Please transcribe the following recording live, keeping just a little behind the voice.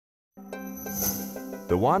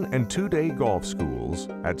The 1- and 2-day golf schools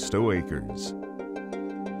at Stow Acres.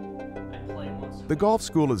 The golf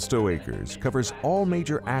school at Stow Acres covers all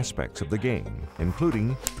major aspects of the game,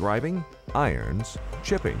 including driving, irons,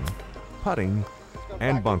 chipping, putting,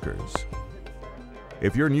 and bunkers.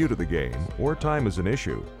 If you're new to the game or time is an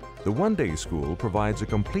issue, the 1-day school provides a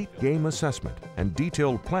complete game assessment and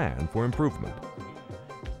detailed plan for improvement.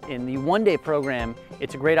 In the 1-day program,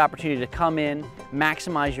 it's a great opportunity to come in,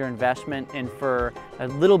 maximize your investment, and for a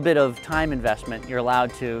little bit of time investment, you're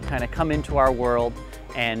allowed to kind of come into our world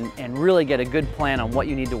and really get a good plan on what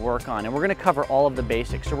you need to work on. And we're going to cover all of the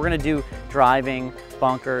basics. So we're going to do driving,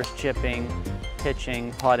 bunkers, chipping,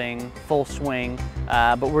 pitching, putting, full swing,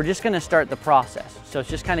 but we're just going to start the process. So it's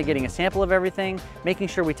just kind of getting a sample of everything, making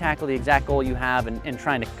sure we tackle the exact goal you have and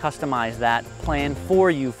trying to customize that plan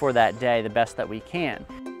for you for that day the best that we can.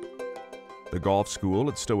 The golf school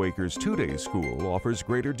at Stow Acres 2-day school offers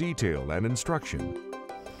greater detail and instruction.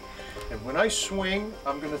 And when I swing,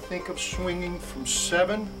 I'm going to think of swinging from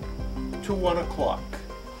 7 to 1 o'clock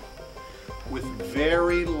with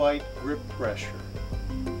very light grip pressure,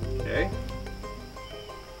 okay?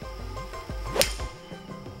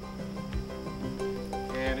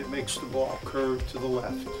 And it makes the ball curve to the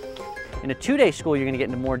left. In a 2-day school, you're going to get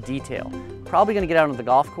into more detail. Probably going to get out onto the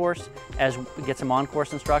golf course as we get some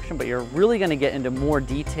on-course instruction, but you're really going to get into more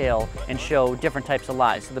detail and show different types of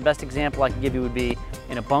lies. So the best example I can give you would be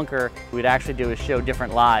in a bunker, what we'd actually do is show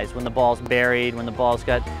different lies. When the ball's buried, when the ball's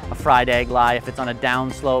got a fried egg lie, if it's on a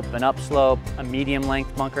down slope, an up slope, a medium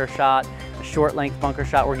length bunker shot, a short length bunker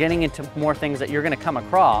shot. We're getting into more things that you're going to come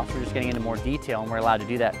across. We're just getting into more detail, and we're allowed to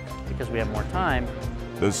do that because we have more time.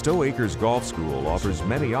 The Stow Acres Golf School offers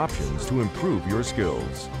many options to improve your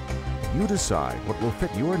skills. You decide what will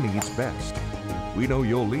fit your needs best. We know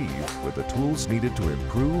you'll leave with the tools needed to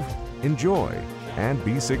improve, enjoy, and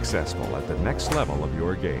be successful at the next level of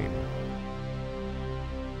your game.